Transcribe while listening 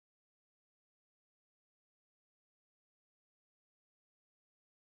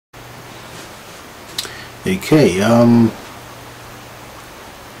Okay,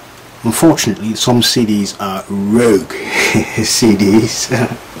 unfortunately some CDs are rogue CDs.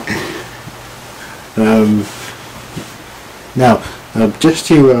 Now, just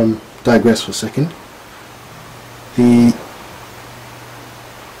to digress for a second, the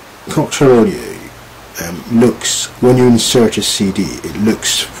Coaxial audio looks, when you insert a CD, it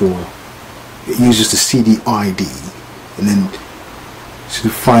uses the CD ID and then sort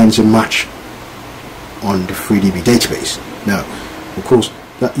of finds a match on the 3dB database. Now, of course,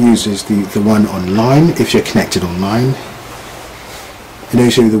 that uses the one online if you're connected online, and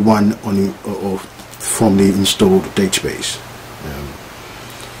also the one on or from the installed database.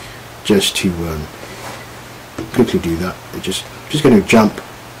 Just to quickly do that, I'm just going to jump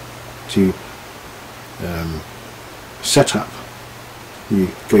to setup. You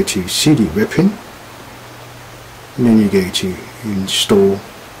go to CD ripping, and then you go to install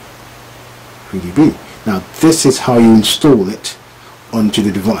 3dB. Now this is how you install it onto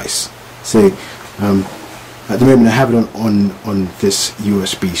the device. So at the moment I have it on this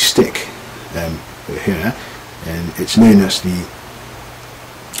USB stick here, and it's known as the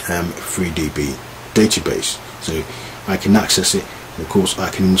 3dB database. So I can access it, and of course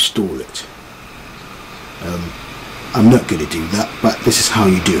I can install it. I'm not going to do that, but this is how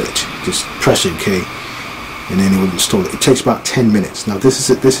you do it. Just press OK, and then it will install it. It takes about 10 minutes. Now this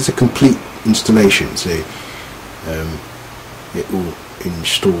is a complete installation, so it will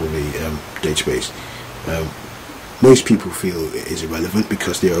install the database. Most people feel it is irrelevant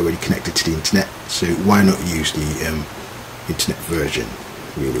because they're already connected to the internet, so why not use the internet version,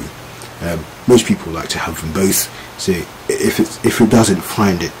 really? Most people like to have them both, so if it doesn't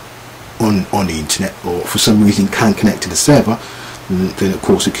find it on the internet, or for some reason can't connect to the server, then of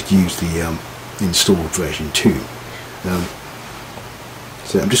course it could use the installed version too.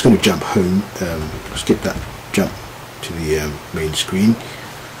 So I'm just going to jump home, skip that jump to the main screen.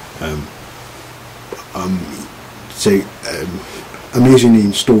 I'm using the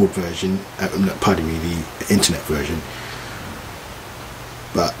installed version, pardon me, the internet version,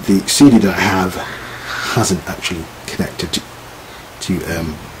 but the CD that I have hasn't actually connected to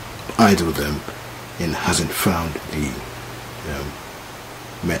either of them, and hasn't found the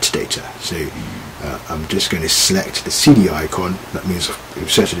metadata. So I'm just going to select the CD icon. That means I've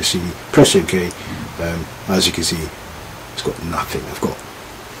inserted the CD, press OK. As you can see, it's got nothing.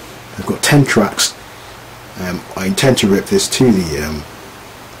 I've got 10 tracks. I intend to rip this to the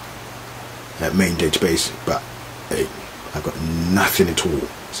main database, but I've got nothing at all.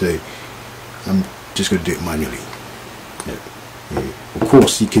 So I'm just going to do it manually. Of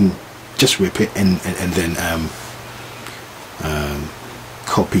course, you can just rip it and then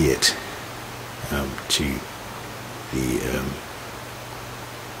copy it to the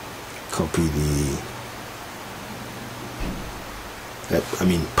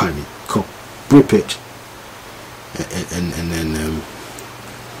rip it and then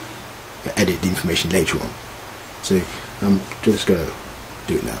edit the information later on. So I'm just going to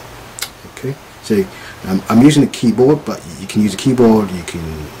do it now. Okay, so I'm using a keyboard, but you can use a keyboard, or you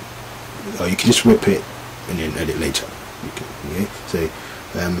can just rip it and then edit later. Okay, so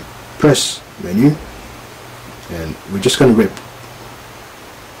press menu, and we're just going to rip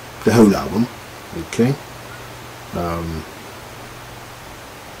the whole album. Okay,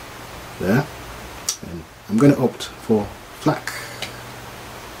 there, and I'm going to opt for FLAC.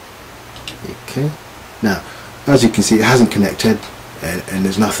 Okay, now as you can see, it hasn't connected, and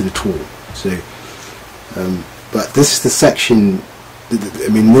there's nothing at all. So but this is the section,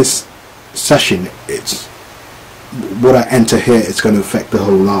 this session, it's what I enter here, it's going to affect the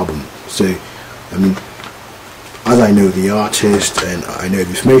whole album. So as I know the artist and I know the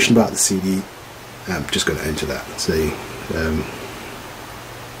information about the CD, I'm just going to enter that. So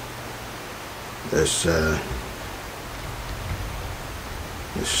let's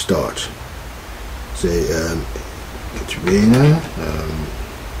start. So Katrina,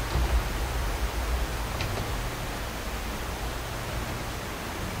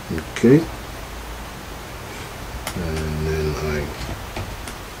 okay, and then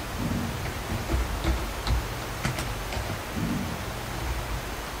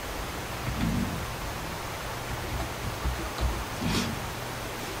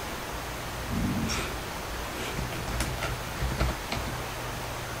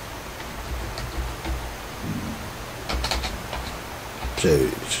so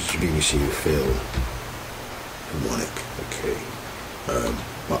this is BBC Phil Harmonic. Okay,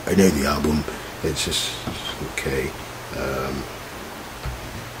 well, I know the album. It's just okay.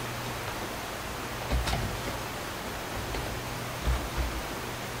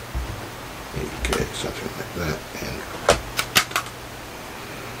 Okay, something like that, and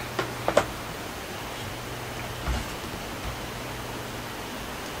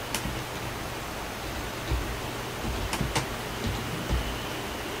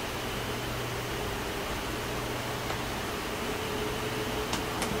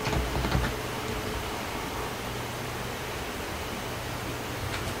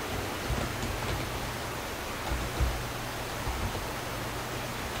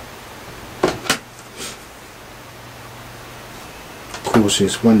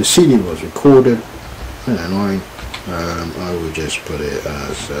is when the CD was recorded, and annoying, I will just put it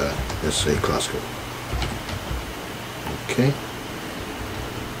as let's say classical. Okay.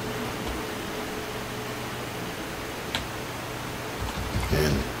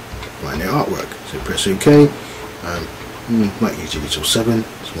 And find the artwork. So press OK. Might use digital 7,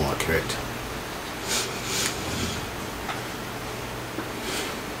 it's more accurate.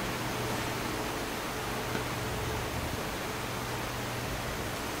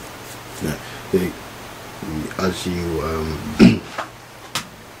 As you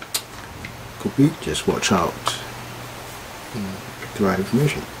copy, just watch out the right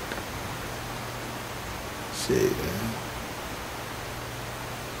information. See there.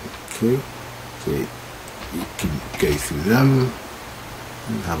 Okay, so you can go through them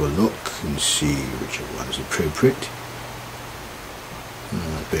and have a look and see which one is appropriate.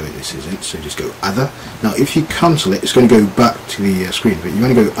 Bear with this isn't, so just go other. Now if you cancel it, it's going to go back to the screen, but you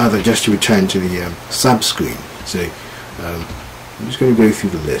want to go other just to return to the sub screen. So I'm just going to go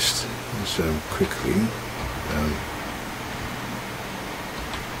through the list quickly.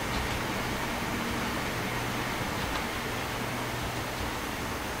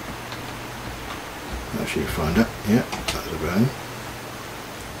 Actually find it, yeah, that's a brand.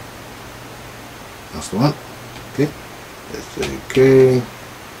 That's the one. Okay, that's okay.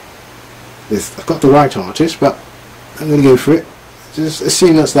 I've got the right artist, but I'm going to go for it. Just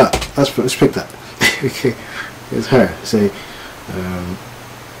assume that's that. Let's pick that. Okay, it's her. So,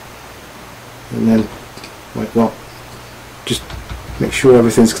 and then, well, just make sure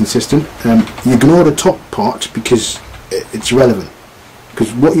everything's consistent. You ignore the top part because it's relevant.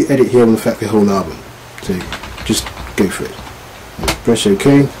 Because what you edit here will affect the whole album. So, just go for it. Press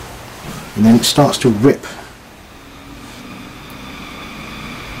OK, and then it starts to rip.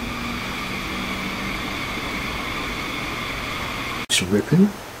 Ripping.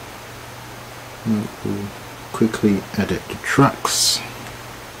 We'll quickly edit the tracks.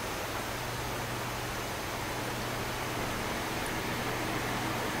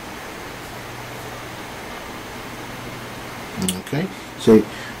 Okay, so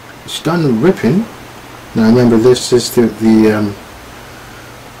it's done ripping. Now remember, this is the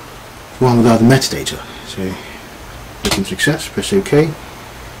one without the metadata. So ripping success, press OK,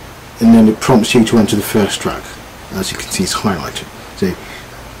 and then it prompts you to enter the first track. As you can see, it's highlighted. So,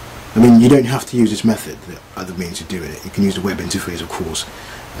 I mean, you don't have to use this method. There are other means of doing it. You can use the web interface, of course,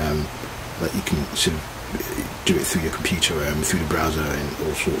 but you can sort of do it through your computer, through the browser, and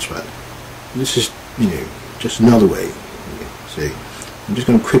all sorts. But this is, just another way. So, I'm just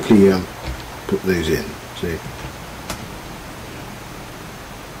going to quickly put those in. So,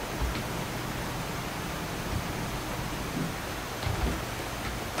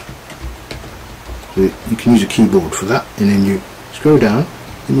 you can use a keyboard for that, and then you scroll down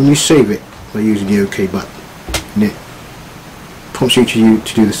and then you save it by using the OK button, and it prompts you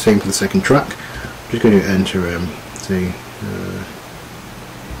to do the same for the second track. I'm just going to enter say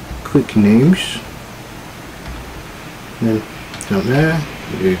quick names, and then down there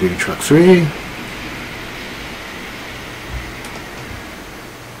we're going to do track 3.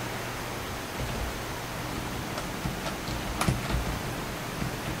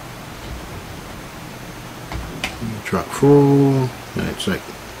 Track 4, and it's like,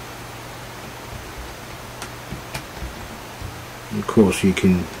 of course you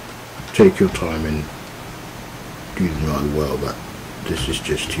can take your time and do them rather well, but this is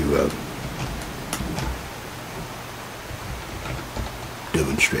just to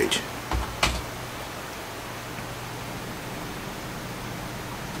demonstrate.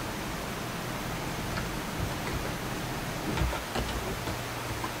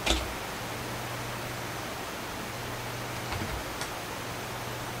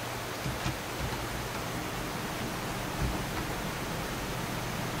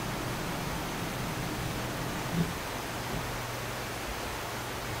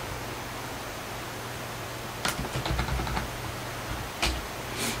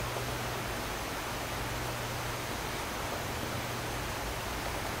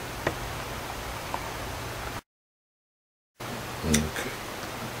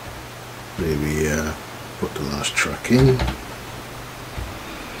 we put the last track in.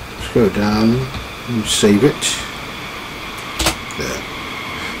 Scroll down and save it. There.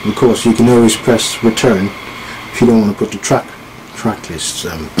 And of course, you can always press return if you don't want to put the track lists.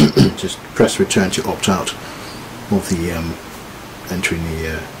 Just press return to opt out of the entering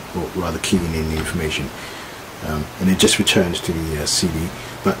the or rather keying in the information, and it just returns to the CD.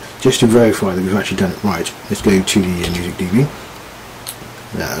 But just to verify that we've actually done it right, let's go to the music DB.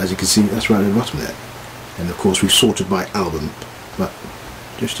 As you can see, that's right at the bottom there, and of course we've sorted by album. But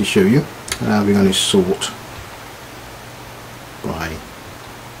just to show you, we're going to sort by,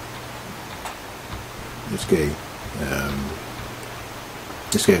 let's go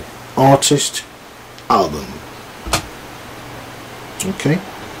artist, album. Okay,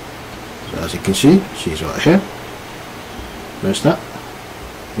 so as you can see, she's right here. Press that,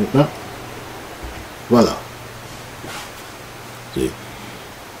 hit that, voila. See,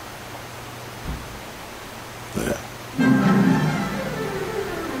 there.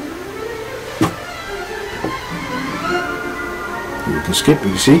 You can skip, you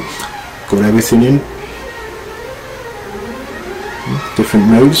can see, got everything in, different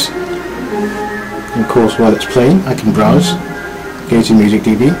modes. And of course, while it's playing, I can browse, go to Music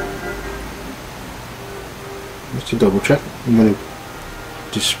DB, just to double check. I'm going to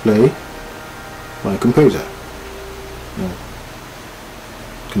display my composer.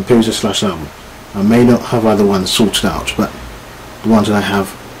 Composer / album. I may not have other ones sorted out, but the ones that I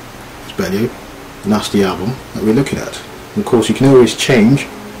have is Bellew, and that's the album that we're looking at. And of course, you can always change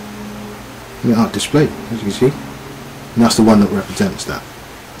the art display, as you can see, and that's the one that represents that.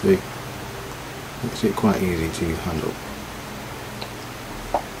 So makes it quite easy to handle.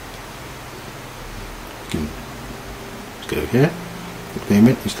 Let's go here. The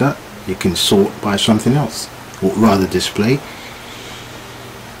payment is that you can sort by something else, or rather display.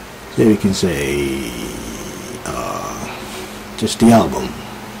 So we can say just the album.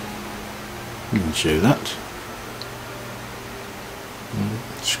 You can show that.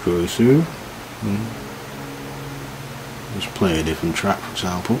 Scroll through. Just play a different track, for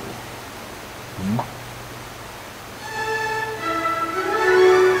example.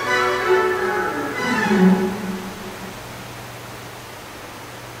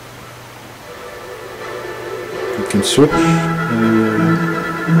 You can switch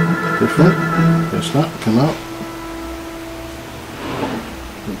different. Press that, come out.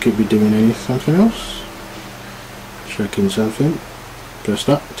 It could be doing something else. Checking something. Press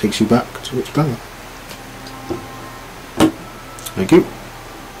that, takes you back to its panel. Thank you.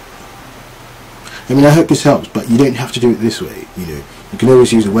 I mean, I hope this helps, but you don't have to do it this way. You can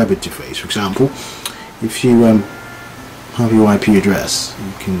always use a web interface. For example, if you have your IP address,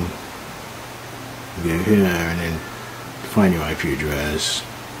 you can go here and then find your IP address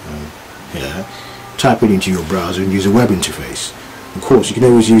here, type it into your browser and use a web interface. Of course, you can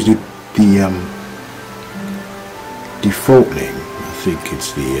always use the default name. I think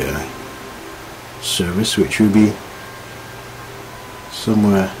it's the service, which will be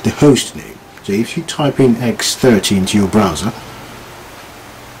somewhere the host name. So if you type in X30 into your browser,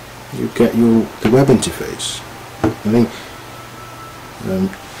 you get the web interface. I think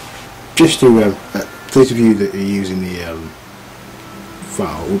just to those of you that are using the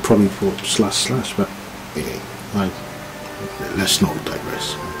file will probably put // but let's not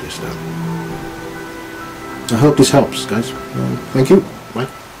digress. Just I hope this helps, guys. Thank you. Bye.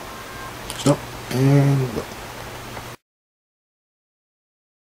 Stop and go.